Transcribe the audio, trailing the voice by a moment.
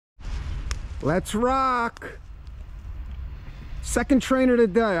Let's rock. Second trainer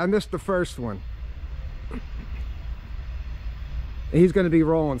today. I missed the first one. He's going to be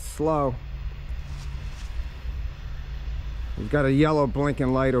rolling slow. He's got a yellow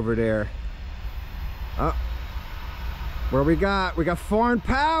blinking light over there. Oh, where we got foreign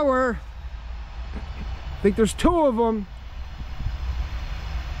power. I think there's two of them.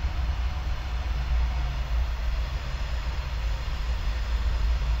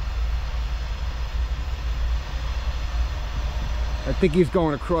 I think he's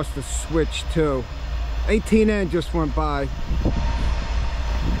going across the switch too. 18N just went by.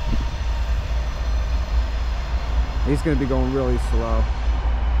 He's going to be going really slow.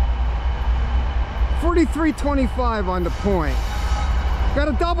 43.25 on the point. Got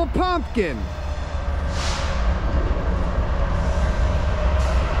a double pumpkin.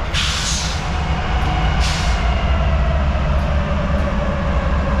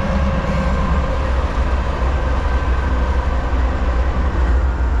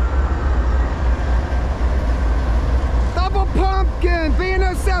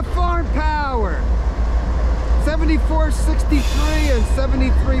 BNSF Farm Power 74.63 and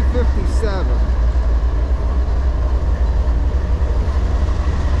 73.57.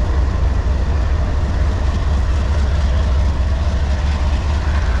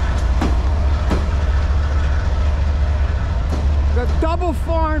 Got double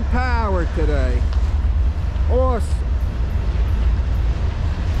farm power today. Awesome.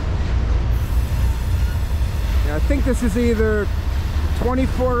 Yeah, I think this is either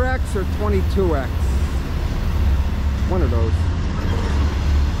 24X or 22X. One of those.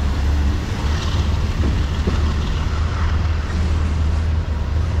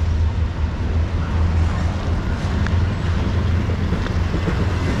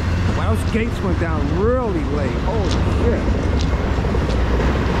 Wow, those gates went down really late. Holy shit.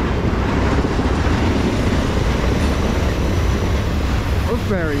 Those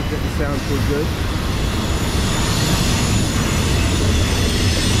berries didn't sound too good.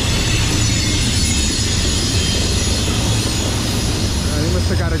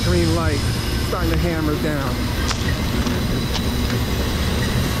 I got a green light, starting to hammer down.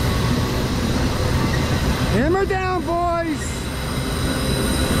 Hammer down, boys!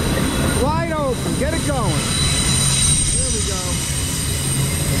 Wide open, get it going. There we go.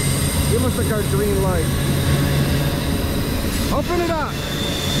 Give us like our green light. Open it up.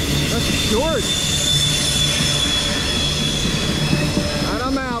 That's short. Alright,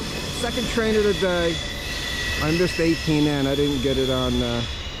 I'm out. Second trainer today. I missed 18N. I didn't get it on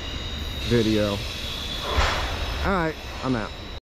video. All right, I'm out.